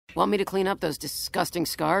Want me to clean up those disgusting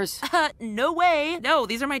scars? No way. No,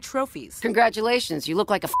 these are my trophies. Congratulations, you look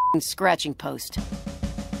like a f***ing scratching post.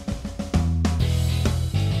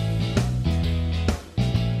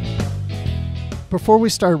 Before we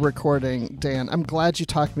started recording, Dan, I'm glad you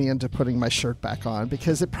talked me into putting my shirt back on,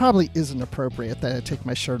 because it probably isn't appropriate that I take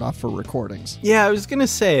my shirt off for recordings. Yeah, I was going to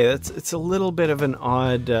say, it's a little bit of an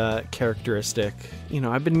odd characteristic. You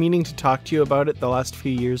know, I've been meaning to talk to you about it the last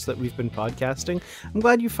few years that we've been podcasting. I'm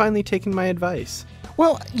glad you've finally taken my advice.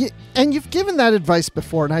 Well, and you've given that advice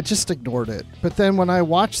before, and I just ignored it. But then when I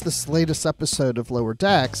watched this latest episode of Lower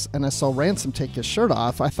Decks, and I saw Ransom take his shirt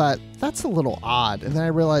off, I thought, that's a little odd. And then I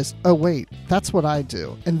realized, oh, wait, that's what I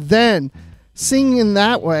do. And then, seeing in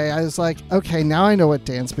that way, I was like, okay, now I know what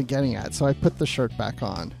Dan's been getting at. So I put the shirt back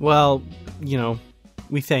on. Well, you know,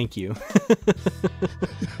 we thank you.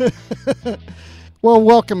 Well,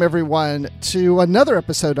 welcome everyone to another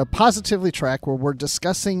episode of Positively Track, where we're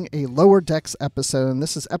discussing a Lower Decks episode, and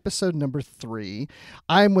this is episode number 3.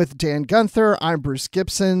 I'm with Dan Gunther. I'm Bruce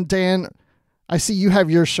Gibson. Dan, I see you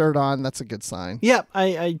have your shirt on. That's a good sign. Yeah,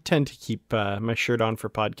 I tend to keep my shirt on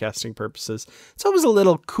for podcasting purposes. It's always a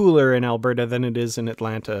little cooler in Alberta than it is in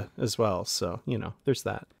Atlanta as well. So, you know, there's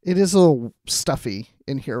that. It is a little stuffy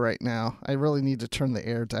in here right now. I really need to turn the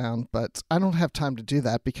air down, but I don't have time to do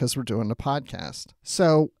that because we're doing a podcast.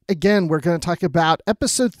 So, again, we're going to talk about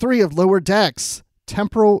episode 3 of Lower Decks,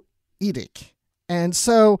 Temporal Edict. And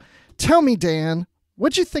so, tell me, Dan,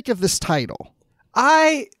 what'd you think of this title?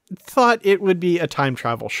 I thought it would be a time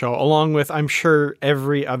travel show, along with, I'm sure,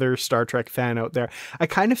 every other Star Trek fan out there. I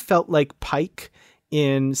kind of felt like Pike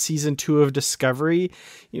in season 2 of Discovery.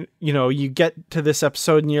 You know, you get to this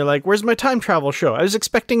episode and you're like, where's my time travel show? I was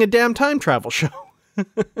expecting a damn time travel show.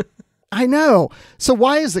 I know. So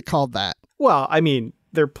why is it called that? Well, I mean,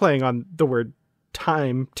 they're playing on the word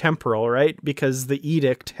time, temporal, right? Because the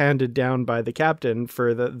edict handed down by the captain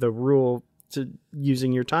for the rule to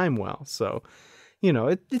using your time well. So, you know,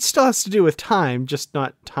 it still has to do with time, just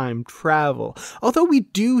not time travel. Although we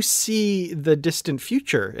do see the distant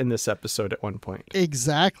future in this episode at one point.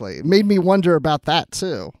 Exactly. It made me wonder about that,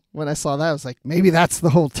 too. When I saw that, I was like, maybe that's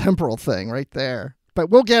the whole temporal thing right there.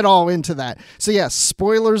 But we'll get all into that. So, yes,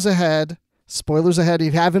 spoilers ahead. Spoilers ahead.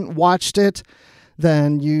 If you haven't watched it,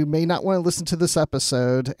 then you may not want to listen to this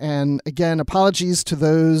episode. And again, apologies to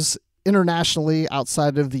those internationally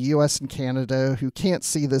outside of the U.S. and Canada who can't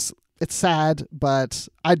see this. It's sad, but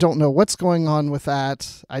I don't know what's going on with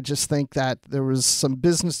that. I just think that there was some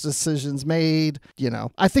business decisions made. You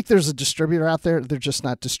know, I think there's a distributor out there. They're just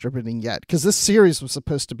not distributing yet because this series was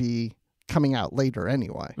supposed to be coming out later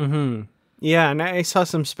anyway. Mm-hmm. Yeah, and I saw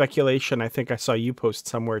some speculation. I think I saw you post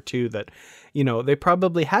somewhere too that, you know, they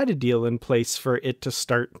probably had a deal in place for it to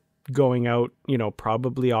start going out, you know,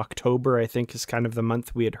 probably October, I think is kind of the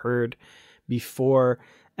month we had heard before.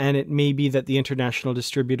 And it may be that the international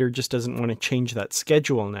distributor just doesn't want to change that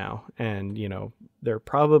schedule now. And, you know, they're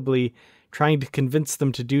probably trying to convince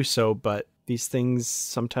them to do so, but these things,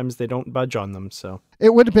 sometimes they don't budge on them. So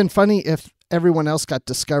it would have been funny if everyone else got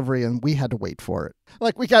Discovery and we had to wait for it.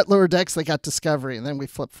 Like we got Lower Decks, they got Discovery, and then we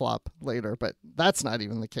flip-flop later, but that's not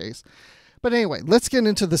even the case. But anyway, let's get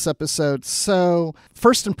into this episode. So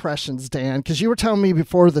first impressions, Dan, because you were telling me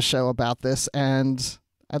before the show about this, and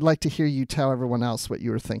I'd like to hear you tell everyone else what you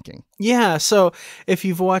were thinking. Yeah, so if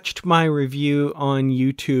you've watched my review on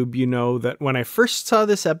YouTube, you know that when I first saw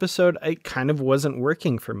this episode, it kind of wasn't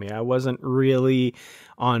working for me. I wasn't really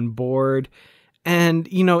on board. And,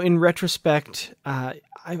 you know, in retrospect,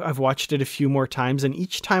 I've watched it a few more times, and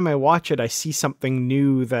each time I watch it, I see something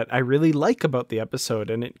new that I really like about the episode,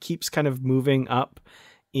 and it keeps kind of moving up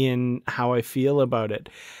in how I feel about it.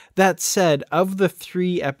 That said, of the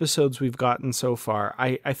 3 episodes we've gotten so far,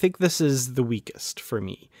 I think this is the weakest for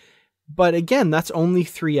me. But again, that's only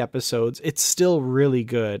 3 episodes. It's still really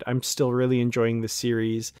good. I'm still really enjoying the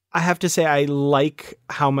series. I have to say I like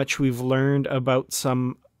how much we've learned about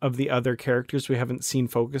some of the other characters we haven't seen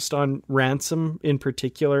focused on. Ransom, in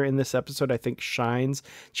particular, in this episode, I think shines.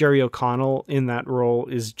 Jerry O'Connell in that role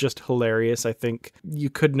is just hilarious. I think you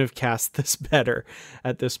couldn't have cast this better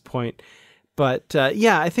at this point. But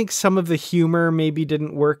yeah, I think some of the humor maybe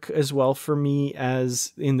didn't work as well for me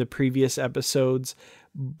as in the previous episodes.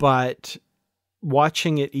 But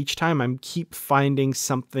watching it each time, I keep finding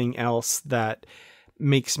something else that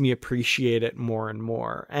makes me appreciate it more and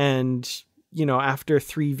more. And you know, after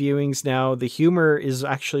 3 viewings now, the humor is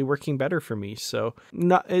actually working better for me. So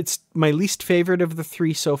it's my least favorite of the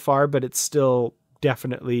 3 so far, but it's still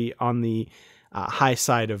definitely on the high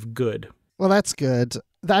side of good. Well, that's good.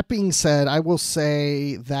 That being said, I will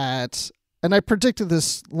say that and I predicted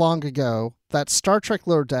this long ago, that Star Trek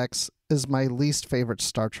Lower Decks is my least favorite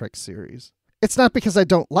Star Trek series. It's not because I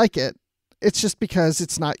don't like it. It's just because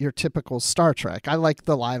it's not your typical Star Trek. I like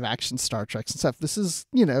the live action Star Treks and stuff. This is,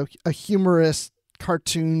 a humorous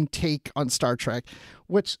cartoon take on Star Trek,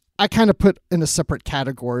 which I kind of put in a separate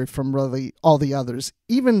category from really all the others,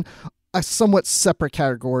 even a somewhat separate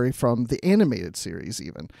category from the animated series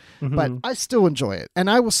even. But I still enjoy it. And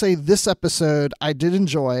I will say this episode I did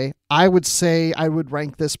enjoy. I would say I would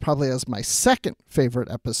rank this probably as my second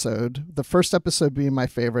favorite episode. The first episode being my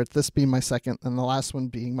favorite, this being my second, and the last one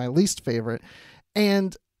being my least favorite.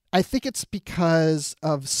 And I think it's because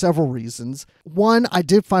of several reasons. One, I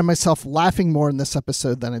did find myself laughing more in this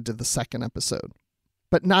episode than I did the second episode,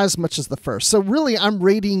 but not as much as the first. So really, I'm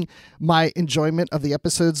rating my enjoyment of the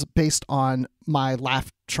episodes based on my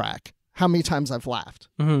laugh track, how many times I've laughed.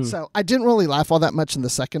 So I didn't really laugh all that much in the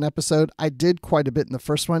second episode. I did quite a bit in the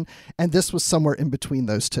first one, and this was somewhere in between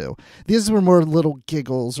those two. These were more little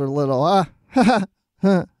giggles or little,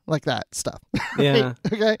 like that stuff. Yeah.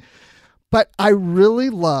 Okay. But I really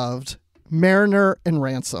loved Mariner and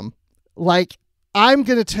Ransom. Like, I'm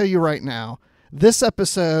going to tell you right now, this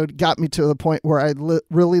episode got me to the point where I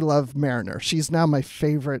really love Mariner. She's now my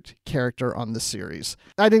favorite character on the series.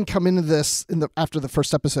 I didn't come into this after the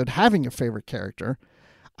first episode having a favorite character.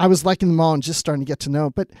 I was liking them all and just starting to get to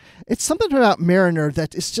know. But it's something about Mariner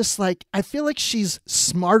that is just like, I feel like she's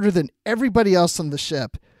smarter than everybody else on the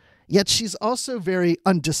ship, yet she's also very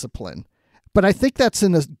undisciplined. But I think that's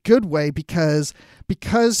in a good way because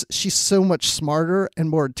she's so much smarter and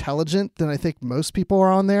more intelligent than I think most people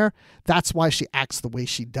are on there. That's why she acts the way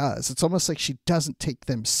she does. It's almost like she doesn't take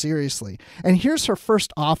them seriously. And here's her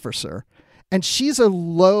first officer, and she's a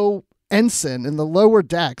low ensign in the lower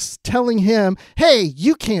decks telling him, hey,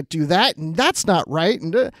 you can't do that, and that's not right.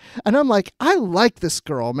 And I'm like, I like this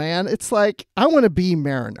girl, man. It's like, I want to be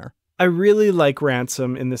Mariner. I really like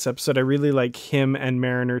Ransom in this episode. I really like him and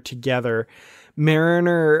Mariner together.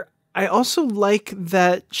 Mariner, I also like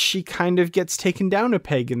that she kind of gets taken down a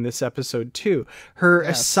peg in this episode too. Her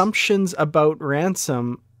assumptions about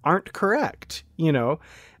Ransom aren't correct,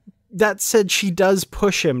 That said, she does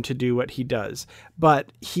push him to do what he does,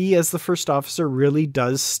 but he, as the first officer, really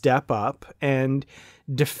does step up and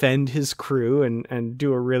defend his crew and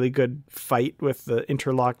do a really good fight with the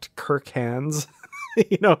interlocked Kirk hands.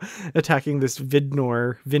 Attacking this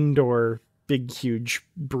Vindor, big, huge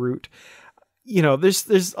brute.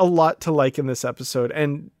 There's a lot to like in this episode.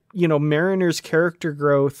 And, Mariner's character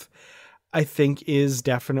growth, I think, is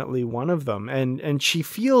definitely one of them. And she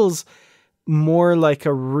feels more like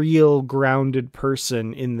a real grounded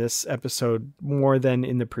person in this episode more than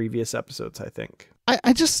in the previous episodes, I think.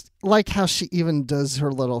 I just like how she even does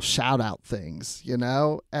her little shout out things,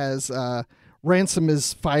 as Ransom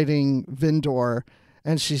is fighting Vindor.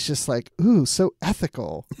 And she's just like, ooh, so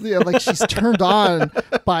ethical. Like she's turned on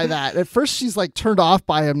by that. At first she's like turned off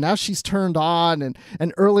by him. Now she's turned on.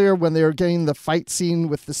 And earlier when they were getting the fight scene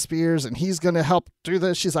with the spears and he's going to help do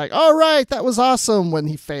this, she's like, all right, that was awesome when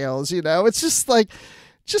he fails. It's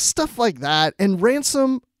just stuff like that. And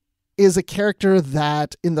Ransom is a character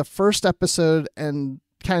that in the first episode and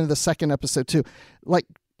kind of the second episode too, like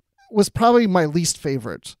was probably my least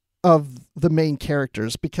favorite of the main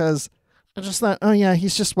characters because I just thought, oh yeah,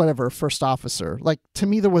 he's just whatever, first officer. Like, to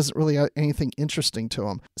me, there wasn't really anything interesting to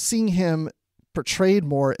him. Seeing him portrayed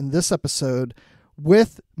more in this episode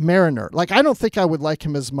with Mariner, like, I don't think I would like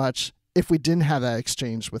him as much if we didn't have that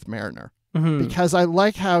exchange with Mariner. Because I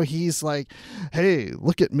like how he's like, hey,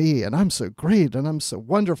 look at me, and I'm so great, and I'm so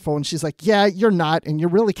wonderful. And she's like, yeah, you're not, and you're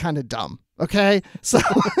really kind of dumb. Okay? So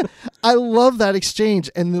I love that exchange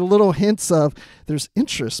and the little hints of there's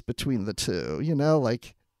interest between the two,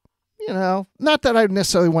 not that I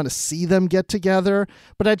necessarily want to see them get together,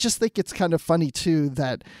 but I just think it's kind of funny too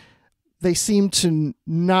that they seem to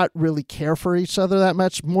not really care for each other that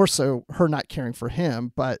much, more so her not caring for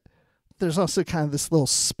him, but there's also kind of this little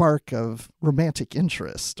spark of romantic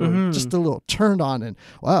interest or just a little turned on and,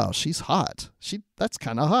 wow, she's hot. That's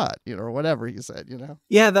kind of hot, or whatever he said,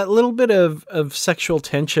 Yeah, that little bit of sexual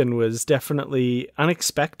tension was definitely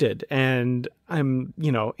unexpected. And I'm,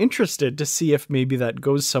 interested to see if maybe that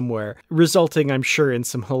goes somewhere, resulting, I'm sure, in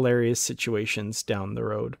some hilarious situations down the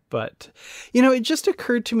road. But, it just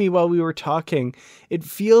occurred to me while we were talking, it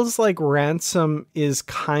feels like Ransom is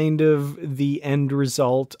kind of the end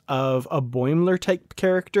result of a Boimler type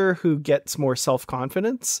character who gets more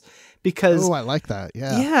self-confidence, because I like that.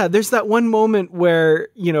 Yeah. Yeah, there's that one moment where,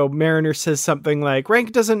 Mariner says something like,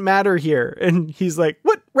 rank doesn't matter here. And he's like,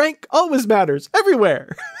 what? Rank always matters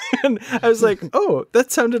everywhere. And I was like, oh,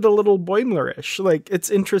 that sounded a little Boimler-ish. Like, it's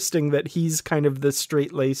interesting that he's kind of the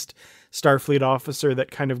straight-laced Starfleet officer that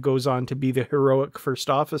kind of goes on to be the heroic first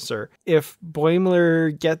officer. If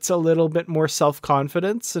Boimler gets a little bit more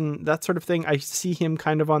self-confidence and that sort of thing, I see him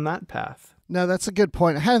kind of on that path. No, that's a good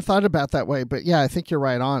point. I hadn't thought about that way, but yeah, I think you're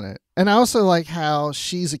right on it. And I also like how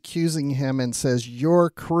she's accusing him and says, your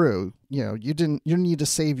crew, you need to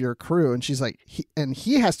save your crew. And she's like,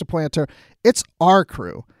 he has to point out to her, it's our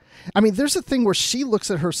crew. I mean, there's a thing where she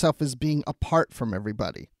looks at herself as being apart from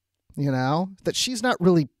everybody, that she's not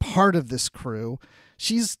really part of this crew.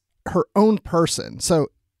 She's her own person. So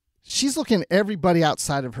she's looking at everybody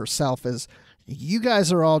outside of herself as, you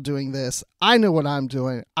guys are all doing this. I know what I'm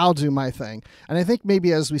doing. I'll do my thing. And I think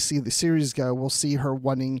maybe as we see the series go, we'll see her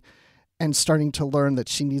wanting and starting to learn that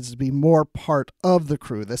she needs to be more part of the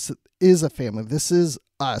crew. This is a family. This is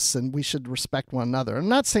us, and we should respect one another. I'm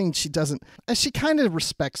not saying she doesn't. She kind of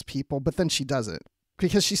respects people, but then she doesn't,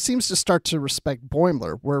 because she seems to start to respect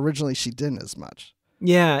Boimler, where originally she didn't as much.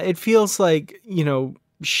 Yeah, it feels like,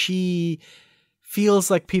 she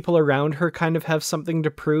feels like people around her kind of have something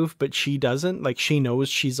to prove, but she doesn't. Like, she knows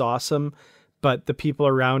she's awesome, but the people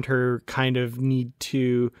around her kind of need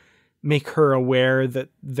to make her aware that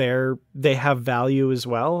they have value as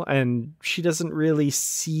well. And she doesn't really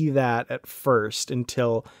see that at first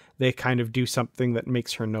until they kind of do something that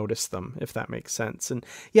makes her notice them, if that makes sense. And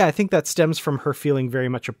yeah, I think that stems from her feeling very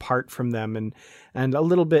much apart from them and a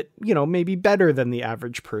little bit, maybe better than the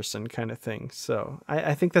average person kind of thing. So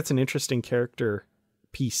I think that's an interesting character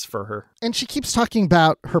piece for her. And she keeps talking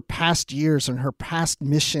about her past years and her past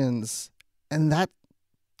missions. And that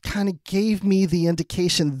kind of gave me the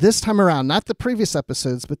indication this time around, not the previous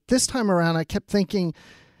episodes, but this time around, I kept thinking,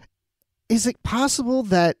 is it possible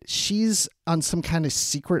that she's on some kind of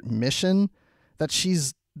secret mission, that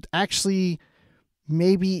she's actually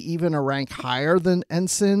maybe even a rank higher than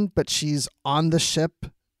ensign, but she's on the ship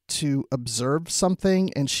to observe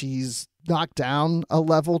something and she's knocked down a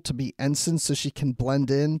level to be ensign so she can blend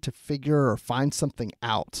in to figure or find something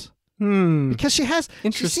out? Because she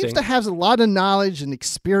seems to have a lot of knowledge and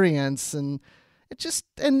experience, and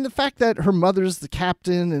and the fact that her mother's the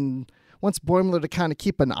captain and wants Boimler to kind of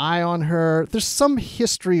keep an eye on her. There's some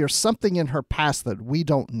history or something in her past that we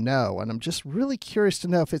don't know. And I'm just really curious to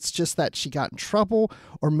know if it's just that she got in trouble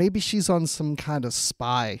or maybe she's on some kind of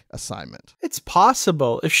spy assignment. It's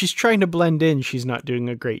possible. If she's trying to blend in, she's not doing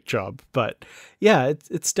a great job. But yeah,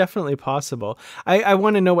 it's definitely possible. I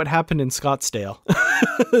want to know what happened in Scottsdale.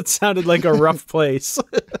 It sounded like a rough place.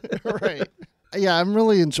 Right. Yeah, I'm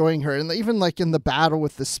really enjoying her. And even like in the battle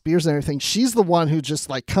with the spears and everything, she's the one who just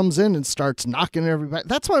like comes in and starts knocking everybody.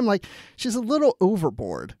 That's why I'm like, she's a little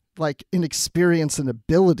overboard, like in experience and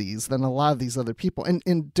abilities than a lot of these other people.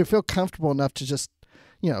 And to feel comfortable enough to just,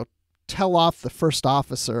 tell off the first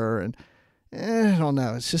officer. And I don't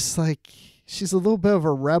know. It's just like she's a little bit of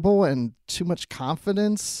a rebel and too much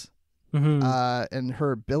confidence in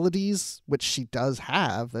her abilities, which she does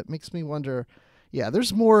have. That makes me wonder. Yeah,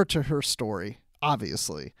 there's more to her story,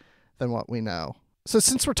 obviously, than what we know. So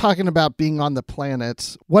since we're talking about being on the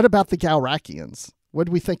planet, what about the Gelrakians? What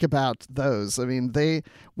do we think about those? I mean,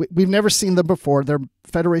 we've never seen them before. They're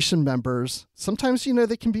Federation members. Sometimes,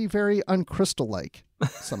 they can be very uncrystal-like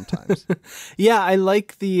sometimes. Yeah, I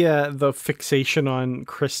like the fixation on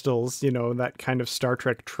crystals, that kind of Star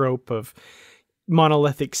Trek trope of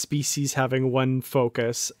monolithic species having one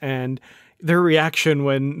focus, and their reaction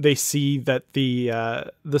when they see that the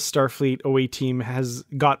Starfleet OA team has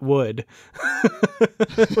got wood.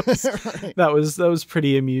 Right. That was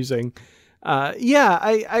pretty amusing.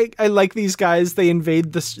 I like these guys. They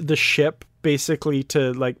invade the ship basically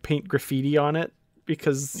to like paint graffiti on it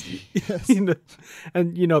because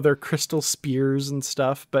they're crystal spears and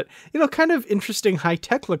stuff, but kind of interesting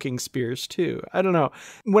high-tech looking spears too. I don't know.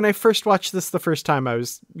 When I first watched this the first time, I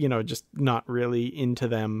was just not really into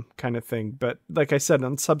them kind of thing, but like I said,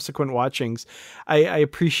 on subsequent watchings, I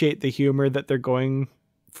appreciate the humor that they're going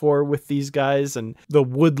for with these guys and the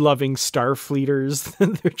wood-loving Starfleeters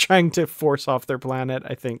that they're trying to force off their planet.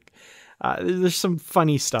 I think there's some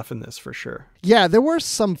funny stuff in this for sure. Yeah, there were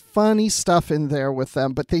some funny stuff in there with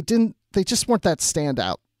them, but they just weren't that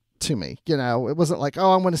standout to me. It wasn't like,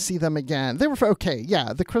 oh, I want to see them again. They were okay.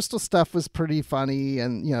 Yeah, the crystal stuff was pretty funny,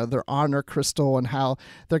 and their honor crystal and how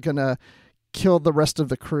they're gonna kill the rest of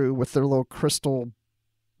the crew with their little crystal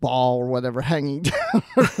ball or whatever hanging down.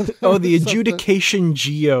 Oh, the adjudication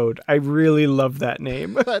geode. I really love that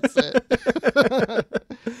name. That's it.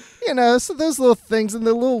 So those little things. And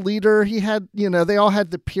the little leader, he had, they all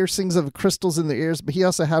had the piercings of crystals in their ears, but he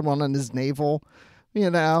also had one on his navel,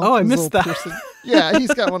 Oh, I missed that. Yeah,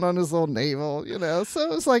 he's got one on his little navel, So it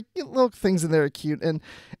was like little things in there are cute. And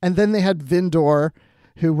then they had Vindor,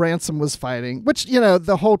 who Ransom was fighting, which,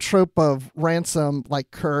 the whole trope of Ransom,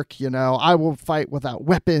 like Kirk, I will fight without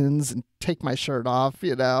weapons and take my shirt off,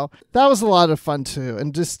 that was a lot of fun too.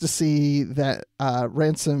 And just to see that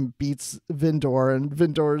Ransom beats Vindor, and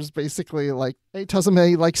Vindor's basically like, he tells him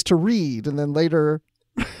he likes to read. And then later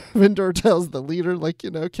Vindor tells the leader, like,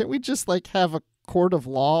 can't we just like have a court of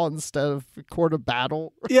law instead of a court of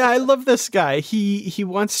battle? Yeah, I love this guy. He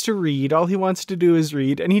wants to read. All he wants to do is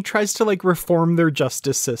read, and he tries to like reform their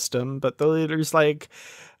justice system, but the leader's like,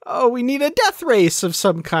 oh, we need a death race of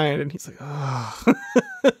some kind, and he's like, oh.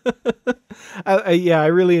 I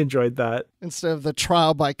really enjoyed that. Instead of the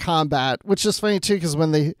trial by combat, which is funny too, because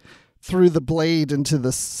when they threw the blade into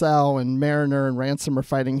the cell and Mariner and Ransom are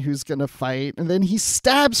fighting who's going to fight, and then he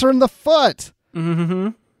stabs her in the foot. Mm-hmm.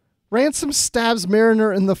 Ransom stabs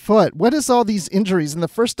Mariner in the foot. What is all these injuries? In the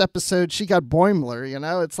first episode, she got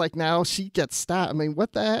Boimler, It's like now she gets stabbed. I mean,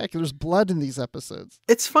 what the heck? There's blood in these episodes.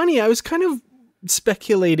 It's funny. I was kind of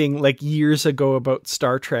speculating like years ago about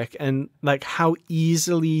Star Trek and like how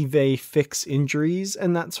easily they fix injuries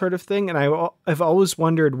and that sort of thing. And I've always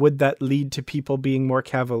wondered, would that lead to people being more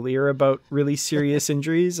cavalier about really serious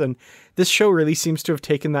injuries? And this show really seems to have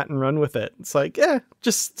taken that and run with it. It's like,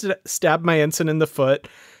 just stab my ensign in the foot.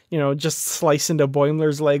 Just slice into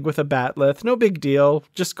Boimler's leg with a batleth. No big deal.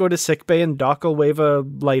 Just go to sickbay and Doc will wave a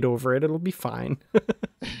light over it. It'll be fine.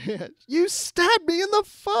 You stabbed me in the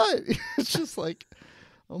foot. It's just like,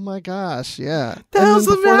 oh my gosh, yeah. The hell's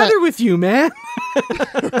the matter with you, man?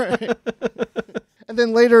 Right. And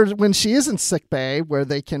then later, when she is in sickbay, where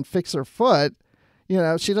they can fix her foot,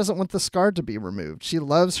 she doesn't want the scar to be removed. She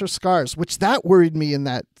loves her scars, which that worried me in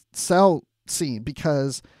that cell scene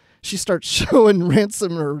because she starts showing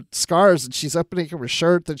Ransom her scars and she's opening her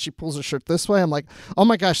shirt. Then she pulls her shirt this way. I'm like, oh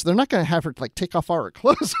my gosh, they're not going to have her like take off all her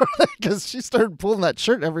clothes, are they? Because she started pulling that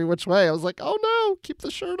shirt every which way. I was like, oh no, keep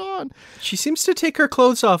the shirt on. She seems to take her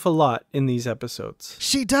clothes off a lot in these episodes.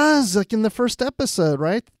 She does, like in the first episode,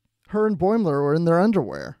 right? Her and Boimler were in their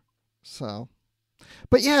underwear. So,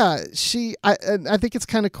 but yeah, I think it's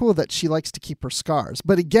kind of cool that she likes to keep her scars.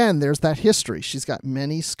 But again, there's that history. She's got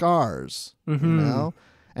many scars,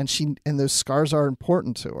 And those scars are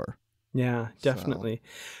important to her. Yeah, definitely. So.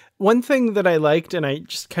 One thing that I liked, and I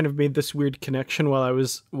just kind of made this weird connection while I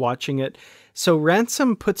was watching it. So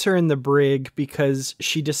Ransom puts her in the brig because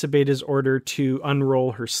she disobeyed his order to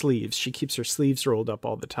unroll her sleeves. She keeps her sleeves rolled up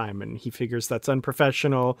all the time, and he figures that's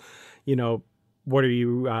unprofessional. What are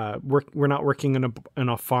you, we're not working on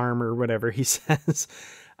a farm or whatever, he says.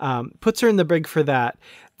 Puts her in the brig for that.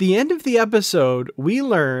 The end of the episode, we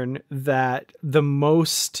learn that the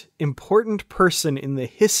most important person in the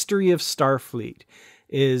history of Starfleet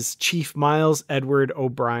is Chief Miles Edward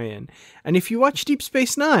O'Brien. And if you watch Deep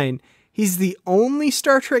Space Nine, he's the only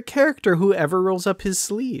Star Trek character who ever rolls up his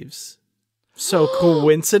sleeves. So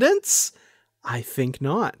coincidence? I think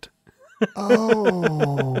not.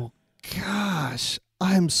 Oh, gosh.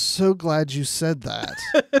 I'm so glad you said that.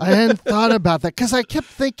 I hadn't thought about that because I kept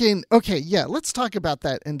thinking, okay, yeah, let's talk about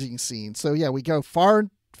that ending scene. So yeah, we go far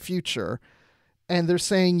future and they're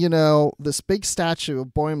saying, this big statue of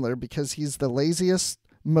Boimler because he's the laziest,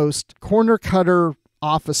 most corner cutter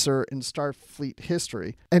officer in Starfleet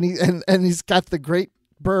history. And he's got the great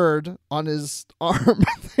bird on his arm.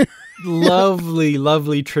 Lovely,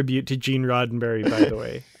 lovely tribute to Gene Roddenberry, by the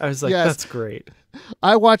way. I was like, yes. That's great.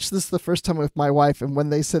 I watched this the first time with my wife, and when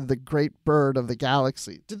they said the great bird of the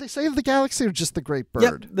galaxy, did they say of the galaxy or just the great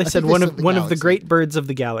bird? Yep, they said one of the great birds of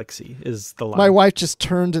the galaxy is the line. My wife just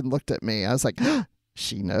turned and looked at me. I was like,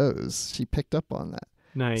 she knows. She picked up on that.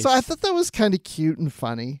 Nice. So I thought that was kind of cute and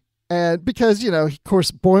funny. And because, of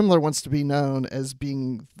course, Boimler wants to be known as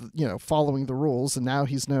being, following the rules. And now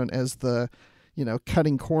he's known as the,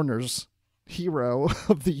 cutting corners hero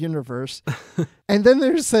of the universe. And then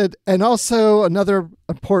there's said, and also another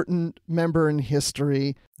important member in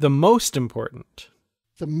history. The most important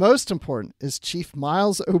is Chief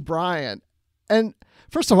Miles O'Brien. And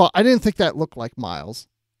first of all, I didn't think that looked like Miles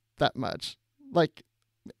that much. Like,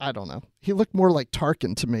 I don't know. He looked more like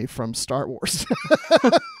Tarkin to me from Star Wars.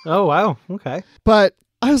 Oh, wow. Okay. But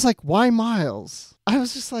I was like, why Miles? I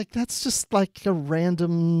was just like, that's just like a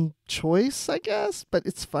random choice, I guess. But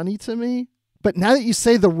it's funny to me. But now that you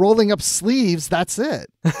say the rolling up sleeves, that's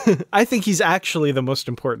it. I think he's actually the most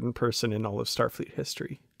important person in all of Starfleet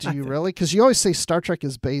history, Do you really? Because you always say Star Trek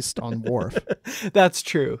is based on Worf. That's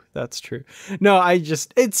true. No,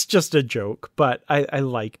 it's just a joke, but I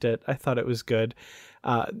liked it. I thought it was good.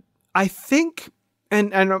 I think,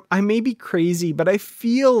 and I may be crazy, but I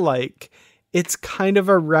feel like it's kind of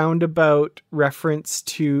a roundabout reference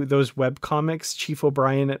to those webcomics, Chief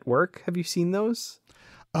O'Brien at Work. Have you seen those?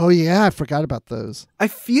 Oh, yeah. I forgot about those. I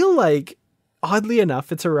feel like, oddly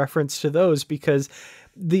enough, it's a reference to those because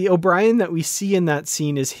the O'Brien that we see in that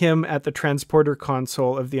scene is him at the transporter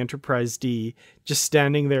console of the Enterprise D, just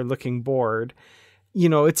standing there looking bored. You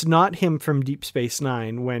know, it's not him from Deep Space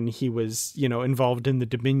Nine when he was, involved in the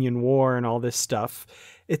Dominion War and all this stuff.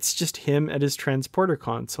 It's just him at his transporter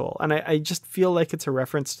console. And I just feel like it's a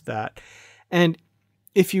reference to that. And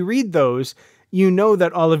if you read those, you know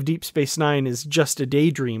that all of Deep Space Nine is just a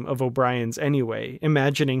daydream of O'Brien's anyway,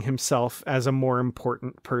 imagining himself as a more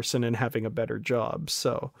important person and having a better job.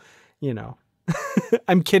 So,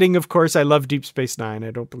 I'm kidding, of course. I love Deep Space Nine.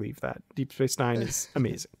 I don't believe that. Deep Space Nine is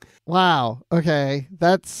amazing. Wow. Okay.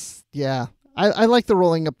 That's, yeah. I like the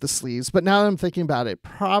rolling up the sleeves, but now that I'm thinking about it,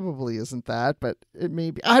 probably isn't that, but it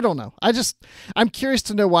may be. I don't know. I'm curious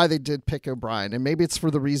to know why they did pick O'Brien, and maybe it's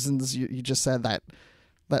for the reasons you just said, that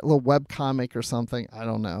little web comic or something. I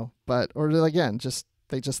don't know. But, or again,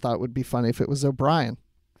 they just thought it would be funny if it was O'Brien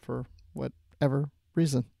for whatever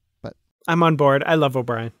reason. But I'm on board. I love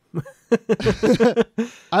O'Brien.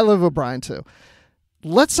 I love O'Brien too.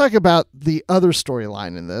 Let's talk about the other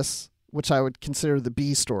storyline in this, which I would consider the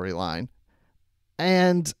B storyline.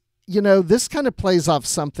 And, this kind of plays off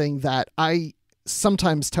something that I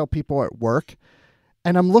sometimes tell people at work.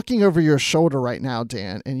 And I'm looking over your shoulder right now,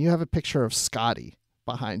 Dan, and you have a picture of Scotty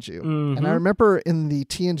behind you. Mm-hmm. And I remember in the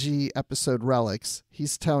TNG episode Relics,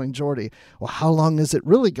 he's telling Geordi, well, how long is it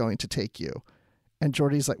really going to take you? And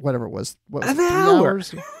Geordi's like, whatever it was. What was it, 3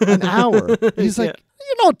 hours? An hour. He's like,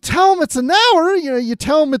 you don't tell him it's an hour. You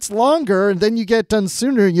tell him it's longer, and then you get done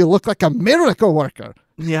sooner, and you look like a miracle worker.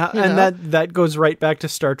 Yeah, and that goes right back to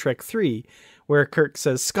Star Trek 3, where Kirk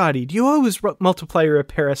says, Scotty, do you always multiply your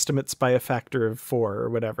repair estimates by a factor of 4 or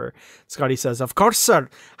whatever? Scotty says, of course, sir.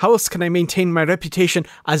 How else can I maintain my reputation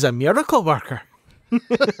as a miracle worker?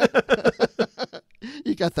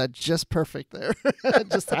 You got that just perfect there.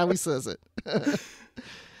 Just how he says it.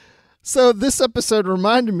 So this episode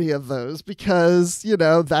reminded me of those because,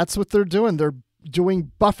 that's what they're doing. They're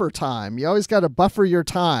doing buffer time. You always got to buffer your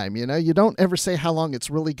time. You don't ever say how long it's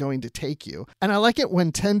really going to take you. And I like it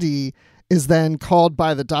when Tendi is then called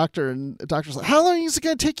by the doctor, and the doctor's like, how long is it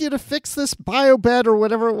going to take you to fix this biobed or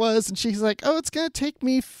whatever it was? And she's like, oh, it's going to take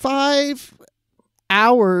me 5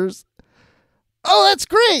 hours. Oh, that's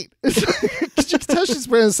great. Because you can tell she's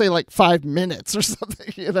going to say like 5 minutes or something,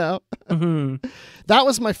 Mm-hmm. That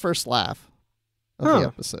was my first laugh of the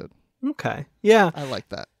episode. Okay. Yeah. I like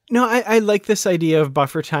that. No, I like this idea of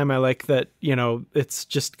buffer time. I like that, it's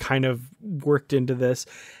just kind of worked into this.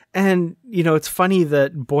 And, it's funny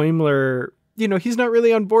that Boimler, he's not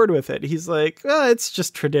really on board with it. He's like, it's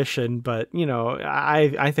just tradition, but,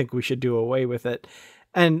 I think we should do away with it.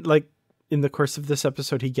 And like, in the course of this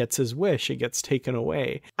episode, he gets his wish. It gets taken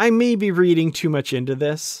away. I may be reading too much into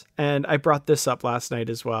this, and I brought this up last night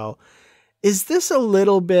as well. Is this a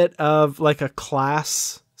little bit of like a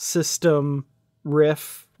class system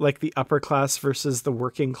riff, like the upper class versus the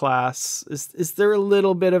working class? Is there a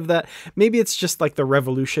little bit of that? Maybe it's just like the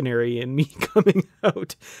revolutionary in me coming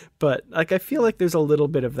out, but like I feel like there's a little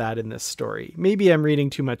bit of that in this story. Maybe I'm reading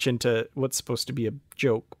too much into what's supposed to be a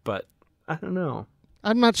joke, but I don't know.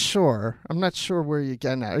 I'm not sure where you're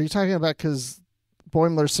getting at. Are you talking about because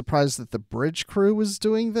Boimler's surprised that the bridge crew was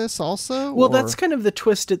doing this also? Well, that's kind of the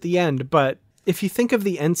twist at the end, but if you think of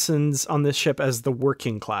the ensigns on this ship as the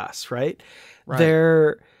working class, right?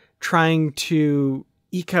 They're trying to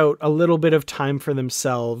eke out a little bit of time for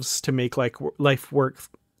themselves to make like life work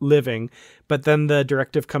living. But then the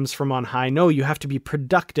directive comes from on high. No, you have to be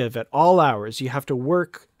productive at all hours. You have to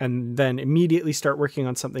work and then immediately start working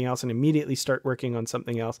on something else and immediately start working on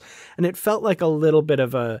something else. And it felt like a little bit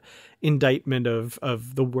of a indictment of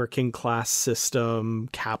the working class system,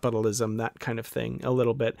 capitalism, that kind of thing, a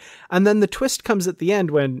little bit. And then the twist comes at the end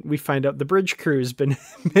when we find out the bridge crew has been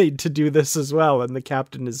made to do this as well. And the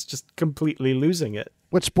captain is just completely losing it.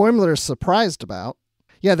 Which Boimler is surprised about.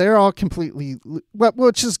 Yeah, they're all completely,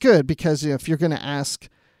 which is good because if you're going to ask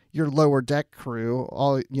your lower deck crew,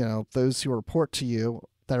 all those who report to you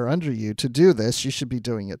that are under you to do this, you should be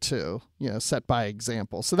doing it too. Set by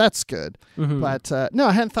example. So that's good. Mm-hmm. But no,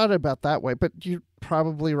 I hadn't thought about it that way. But you're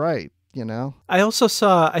probably right. you know? I also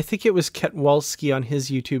saw, I think it was Ketwalski on his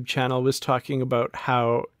YouTube channel was talking about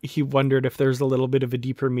how he wondered if there's a little bit of a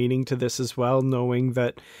deeper meaning to this as well, knowing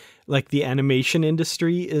that like the animation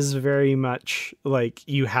industry is very much like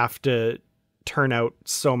you have to turn out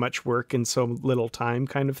so much work in so little time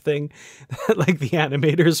kind of thing. Like the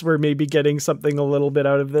animators were maybe getting something a little bit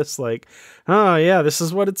out of this, like, oh yeah, this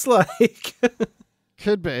is what it's like.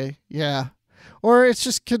 Could be, yeah. Or it's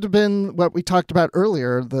just could have been what we talked about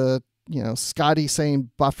earlier, the, you know, Scotty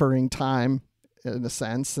saying buffering time in a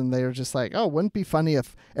sense. And they were just like, oh, wouldn't it be funny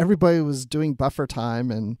if everybody was doing buffer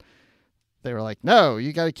time? And they were like, no,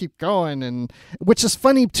 you got to keep going. And which is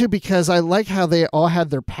funny too, because I like how they all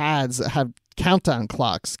had their pads that have countdown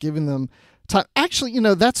clocks, giving them time. Actually, you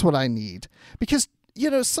know, that's what I need, because, you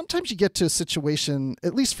know, sometimes you get to a situation,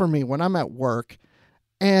 at least for me, when I'm at work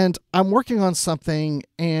and I'm working on something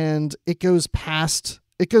and it goes a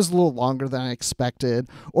little longer than I expected,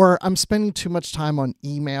 or I'm spending too much time on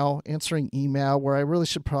answering email, where I really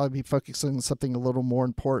should probably be focusing on something a little more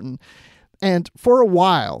important. And for a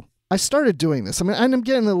while, I started doing this. I mean, and I'm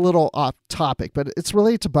getting a little off topic, but it's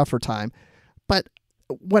related to buffer time. But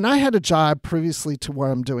when I had a job previously to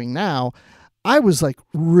what I'm doing now, I was like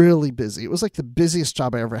really busy. It was like the busiest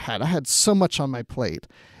job I ever had. I had so much on my plate.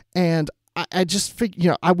 And I just figured, you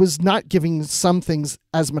know, I was not giving some things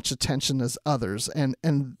as much attention as others. And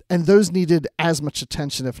those needed as much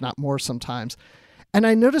attention, if not more sometimes. And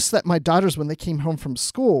I noticed that my daughters, when they came home from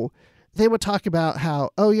school, they would talk about how,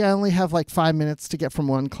 oh yeah, I only have like 5 minutes to get from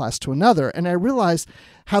one class to another. And I realized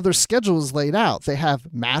how their schedule is laid out. They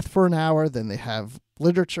have math for an hour, then they have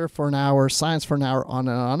literature for an hour, science for an hour, on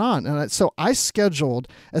and on and on. And so I scheduled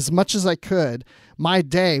as much as I could my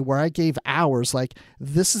day, where I gave hours, like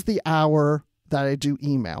this is the hour that I do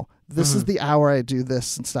email. This is the hour I do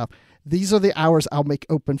this and stuff. These are the hours I'll make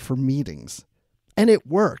open for meetings. And it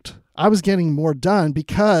worked. I was getting more done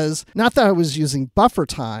because, not that I was using buffer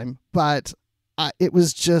time, but it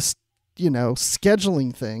was just, you know,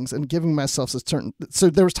 scheduling things and giving myself a certain, so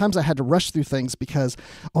there was times I had to rush through things because,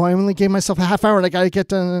 oh, I only gave myself a half hour and I got to get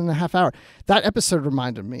done in a half hour. That episode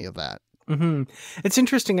reminded me of that. Mm-hmm. It's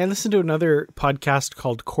interesting. I listened to another podcast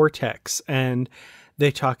called Cortex, and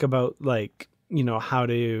they talk about, like, you know, how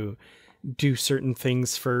to do certain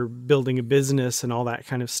things for building a business and all that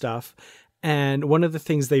kind of stuff. And one of the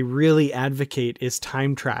things they really advocate is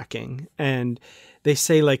time tracking. And they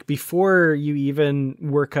say, like, before you even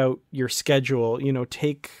work out your schedule, you know,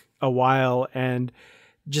 take a while and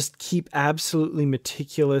just keep absolutely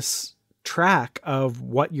meticulous track of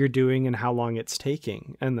what you're doing and how long it's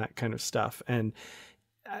taking and that kind of stuff. And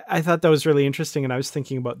I thought that was really interesting. And I was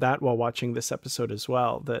thinking about that while watching this episode as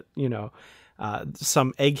well, that, you know,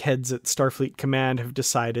 some eggheads at Starfleet Command have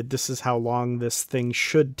decided this is how long this thing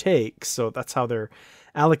should take. So that's how they're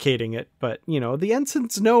allocating it. But, you know, the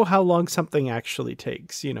ensigns know how long something actually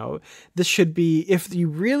takes. You know, this should be, if you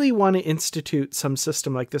really want to institute some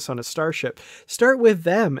system like this on a starship, start with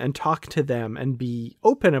them and talk to them and be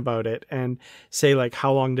open about it and say, like,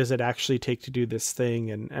 how long does it actually take to do this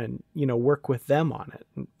thing, and you know, work with them on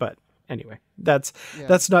it. But anyway, that's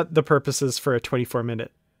not the purposes for a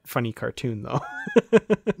 24-minute funny cartoon, though.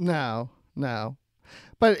 No.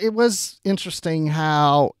 But it was interesting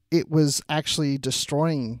how it was actually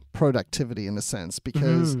destroying productivity in a sense,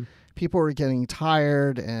 because people were getting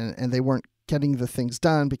tired and they weren't getting the things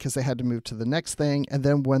done because they had to move to the next thing. And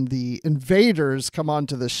then when the invaders come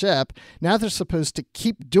onto the ship, now they're supposed to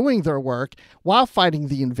keep doing their work while fighting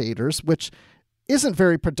the invaders, which isn't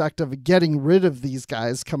very productive of getting rid of these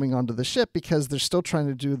guys coming onto the ship, because they're still trying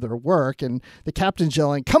to do their work. And the captain's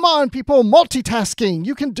yelling, come on, people, multitasking,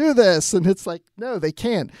 you can do this. And it's like, no, they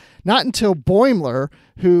can't. Not until Boimler,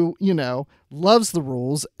 who, you know, loves the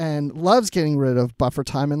rules and loves getting rid of buffer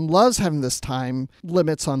time and loves having this time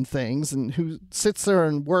limits on things, and who sits there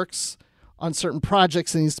and works on certain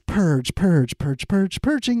projects, and he's purging, and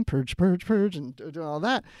doing all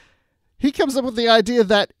that. He comes up with the idea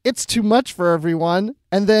that it's too much for everyone.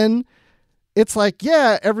 And then it's like,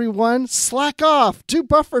 yeah, everyone, slack off, do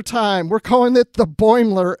buffer time. We're calling it the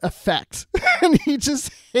Boimler Effect. And he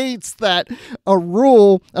just hates that a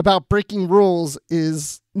rule about breaking rules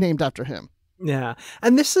is named after him. Yeah.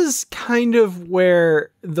 And this is kind of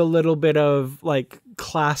where the little bit of, like,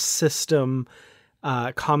 class system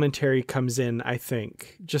commentary comes in, I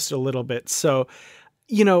think, just a little bit. So,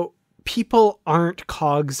 you know, people aren't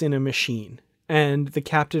cogs in a machine. and the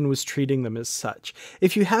captain was treating them as such.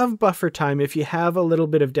 If you have buffer time, if you have a little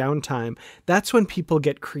bit of downtime, that's when people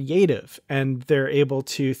get creative and they're able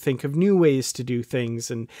to think of new ways to do things.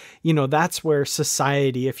 And, you know, that's where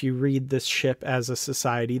society, if you read this ship as a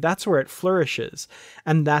society, that's where it flourishes.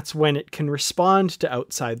 And that's when it can respond to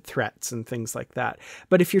outside threats and things like that.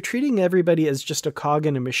 But if you're treating everybody as just a cog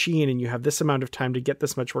in a machine and you have this amount of time to get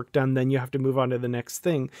this much work done, then you have to move on to the next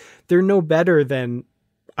thing. They're no better than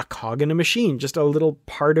a cog in a machine, just a little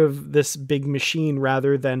part of this big machine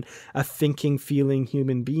rather than a thinking, feeling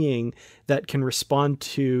human being that can respond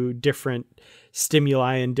to different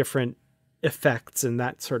stimuli and different effects and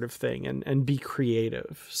that sort of thing and be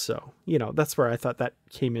creative. So, you know, that's where I thought that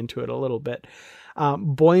came into it a little bit.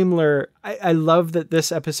 Boimler, I love that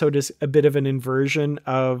this episode is a bit of an inversion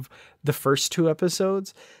of the first two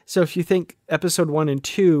episodes. So if you think episode 1 and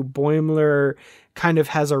 2, Boimler kind of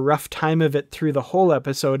has a rough time of it through the whole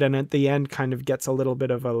episode, and at the end kind of gets a little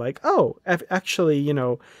bit of a like, oh, actually, you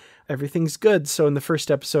know, everything's good. So in the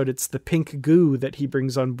first episode, it's the pink goo that he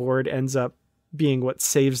brings on board ends up being what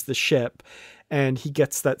saves the ship. And he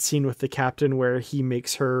gets that scene with the captain where he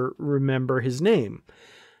makes her remember his name.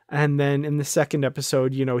 And then in the second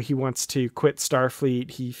episode, you know, he wants to quit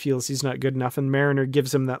Starfleet. He feels he's not good enough. And Mariner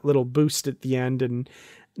gives him that little boost at the end. And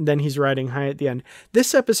then he's riding high at the end.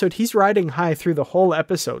 This episode, he's riding high through the whole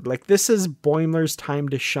episode. Like, this is Boimler's time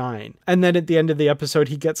to shine. And then at the end of the episode,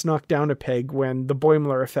 he gets knocked down a peg when the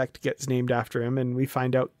Boimler Effect gets named after him. And we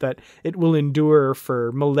find out that it will endure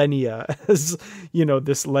for millennia as, you know,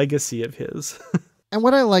 this legacy of his. And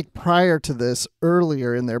what I like prior to this,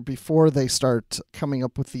 earlier in there, before they start coming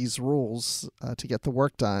up with these rules to get the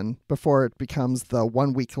work done, before it becomes the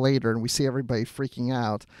 1 week later and we see everybody freaking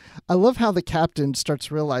out, I love how the captain starts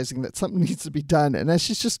realizing that something needs to be done. And as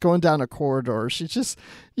she's just going down a corridor, she just,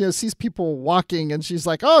 you know, sees people walking and she's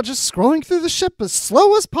like, oh, just scrolling through the ship as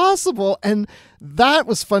slow as possible. And that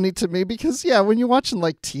was funny to me because, yeah, when you're watching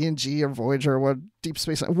like TNG or Voyager or what, Deep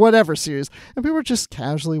Space, whatever series, and people were just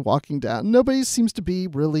casually walking down. Nobody seems to be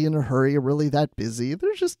really in a hurry or really that busy.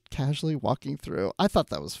 They're just casually walking through. I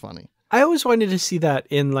thought that was funny. I always wanted to see that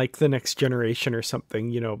in like The Next Generation or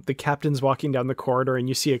something. You know, the captain's walking down the corridor and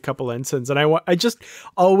you see a couple ensigns, and I just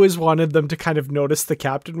always wanted them to kind of notice the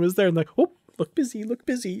captain was there and like, oh, look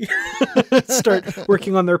busy. Start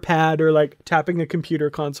working on their pad or like tapping a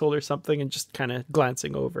computer console or something and just kind of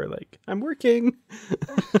glancing over like, I'm working.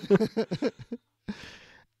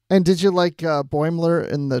 And did you like Boimler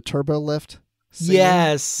in the turbo lift?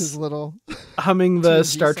 Yes. His little humming the TNG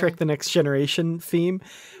Star song? Trek The Next Generation theme,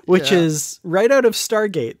 which Yeah. is right out of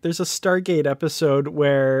Stargate. There's a Stargate episode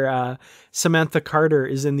where Samantha Carter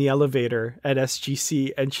is in the elevator at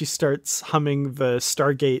SGC and she starts humming the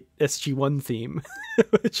Stargate SG-1 theme,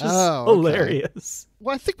 which is hilarious.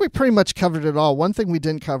 Well, I think we pretty much covered it all. One thing we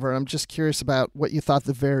didn't cover, I'm just curious about what you thought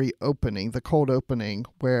the very opening, the cold opening,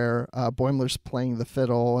 where Boimler's playing the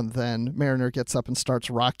fiddle and then Mariner gets up and starts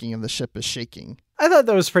rocking and the ship is shaking. I thought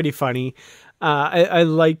that was pretty funny. I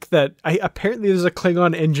like that. Apparently there's a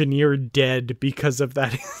Klingon engineer dead because of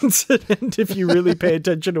that incident. If you really pay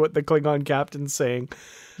attention to what the Klingon captain's saying,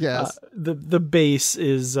 Yes. the base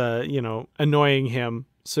is, annoying him.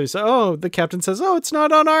 So he said, oh, the captain says, oh, it's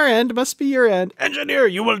not on our end. It must be your end. Engineer,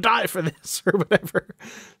 you will die for this or whatever.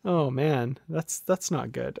 Oh, man, that's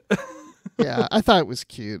not good. Yeah, I thought it was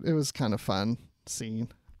cute. It was kind of fun scene.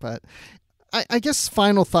 But I guess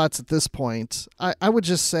final thoughts at this point, I would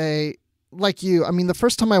just say, like you, I mean, the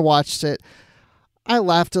first time I watched it, I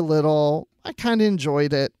laughed a little. I kind of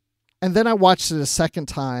enjoyed it. And then I watched it a second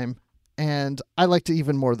time, and I liked it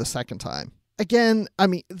even more the second time. Again, I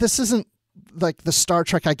mean, this isn't like the Star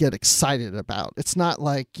Trek I get excited about. It's not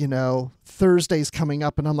like, you know, Thursday's coming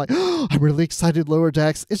up and I'm like, oh, I'm really excited, Lower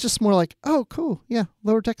Decks. It's just more like, oh, cool. Yeah,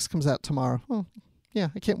 Lower Decks comes out tomorrow. Oh, yeah,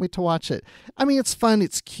 I can't wait to watch it. I mean, it's fun.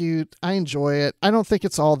 It's cute. I enjoy it. I don't think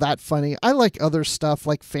it's all that funny. I like other stuff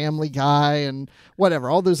like Family Guy and whatever,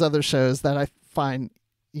 all those other shows that I find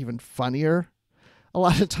even funnier a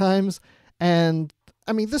lot of times. And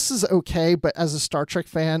I mean, this is okay, but as a Star Trek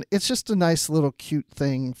fan, it's just a nice little cute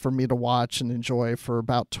thing for me to watch and enjoy for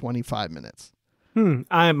about 25 minutes.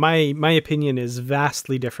 My opinion is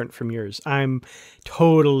vastly different from yours. I'm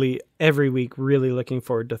totally every week really looking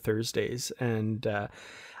forward to Thursdays, and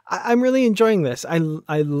I'm really enjoying this. I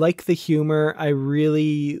like the humor. I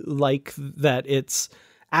really like that it's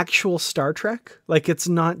actual Star Trek. Like, it's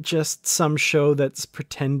not just some show that's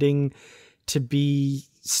pretending to be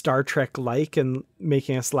Star Trek like and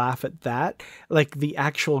making us laugh at that. Like the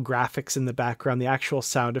actual graphics in the background, the actual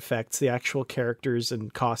sound effects, the actual characters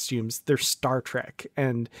and costumes, they're Star Trek.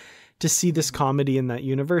 And to see this comedy in that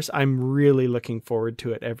universe, I'm really looking forward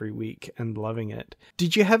to it every week and loving it.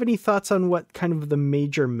 Did you have any thoughts on what kind of the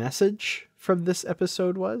major message from this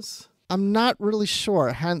episode was? I'm not really sure.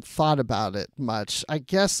 I hadn't thought about it much. I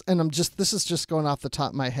guess, and this is just going off the top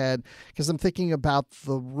of my head because I'm thinking about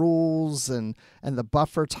the rules and the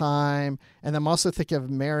buffer time. And I'm also thinking of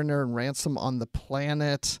Mariner and Ransom on the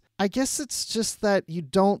planet. I guess it's just that you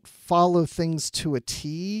don't follow things to a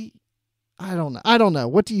T. I don't know.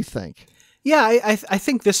 What do you think? Yeah, I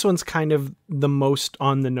think this one's kind of the most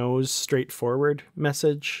on the nose, straightforward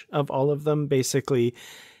message of all of them. Basically,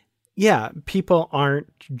 yeah, people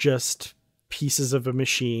aren't just pieces of a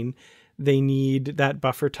machine. They need that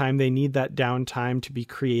buffer time. They need that downtime to be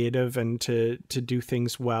creative and to do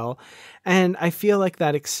things well. And I feel like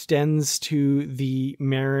that extends to the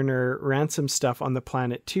Mariner Ransom stuff on the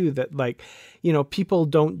planet too, that like, you know, people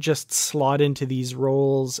don't just slot into these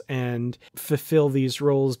roles and fulfill these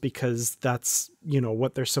roles because that's, you know,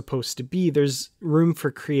 what they're supposed to be. There's room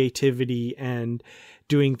for creativity and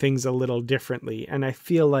doing things a little differently. And I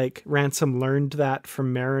feel like Ransom learned that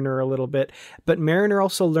from Mariner a little bit, but Mariner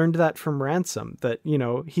also learned that from Ransom, that, you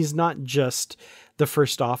know, he's not just the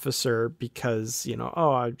first officer because, you know,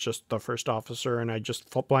 oh, I'm just the first officer and I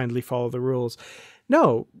just blindly follow the rules.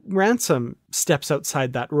 No, Ransom steps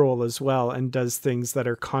outside that role as well and does things that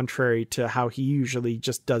are contrary to how he usually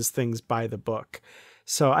just does things by the book.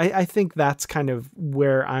 So I think that's kind of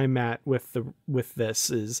where I'm at with this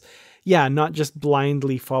is, yeah, not just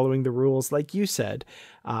blindly following the rules like you said,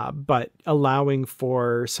 but allowing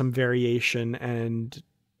for some variation and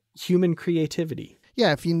human creativity.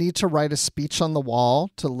 Yeah, if you need to write a speech on the wall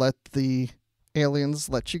to let the aliens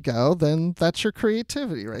let you go, then that's your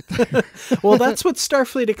creativity right there. Well, that's what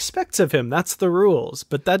Starfleet expects of him. That's the rules,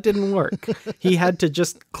 but that didn't work. He had to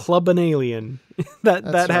just club an alien.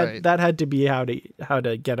 That had to be how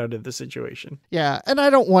to get out of the situation. Yeah, and I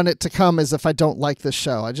don't want it to come as if I don't like the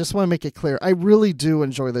show. I just want to make it clear. I really do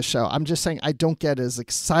enjoy the show. I'm just saying I don't get as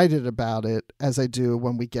excited about it as I do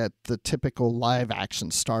when we get the typical live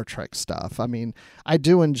action Star Trek stuff. I mean, I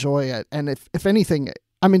do enjoy it, and if anything,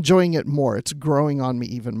 I'm enjoying it more. It's growing on me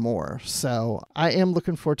even more. So I am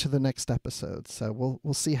looking forward to the next episode. So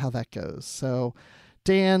we'll see how that goes. So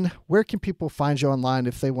Dan, where can people find you online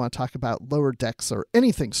if they want to talk about Lower Decks or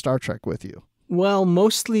anything Star Trek with you? Well,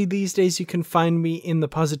 mostly these days you can find me in the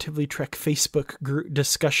Positively Trek Facebook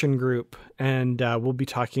discussion group, and we'll be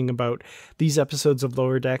talking about these episodes of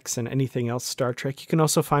Lower Decks and anything else Star Trek. You can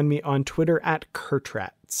also find me on Twitter at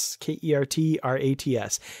Kertrats,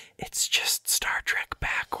 Kertrats. It's just Star Trek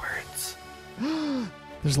backwards.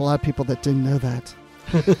 There's a lot of people that didn't know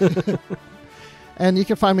that. And you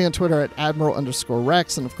can find me on Twitter at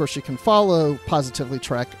Admiral_Rex. And of course, you can follow Positively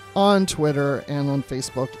Trek on Twitter and on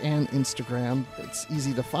Facebook and Instagram. It's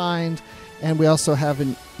easy to find. And we also have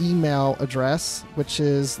an email address, which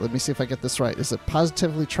is, let me see if I get this right. Is it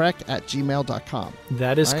positivelytrek@gmail.com?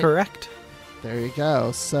 That is correct. There you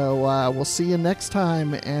go. So we'll see you next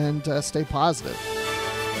time, and stay positive.